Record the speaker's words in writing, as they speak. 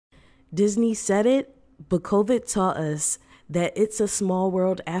Disney said it, but COVID taught us that it's a small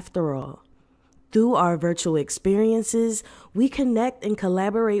world after all. Through our virtual experiences, we connect and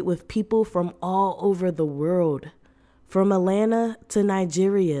collaborate with people from all over the world. From Atlanta to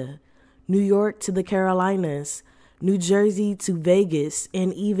Nigeria, New York to the Carolinas, New Jersey to Vegas,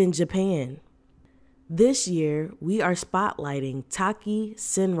 and even Japan. This year, we are spotlighting Taki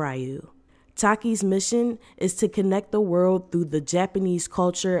Senryu. Taki's mission is to connect the world through the Japanese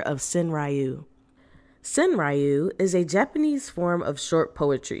culture of Senryu. Senryu is a Japanese form of short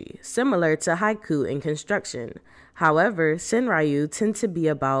poetry, similar to haiku in construction. However, Senryu tend to be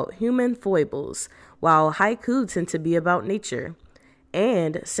about human foibles, while haiku tend to be about nature.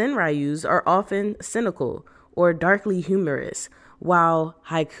 And Senryus are often cynical or darkly humorous, while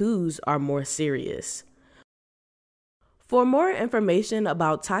haikus are more serious. For more information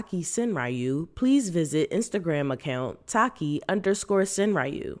about Taki Senryu, please visit Instagram account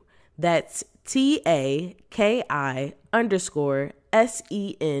Taki_Senryu. That's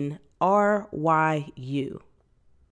TAKI_SENRYU.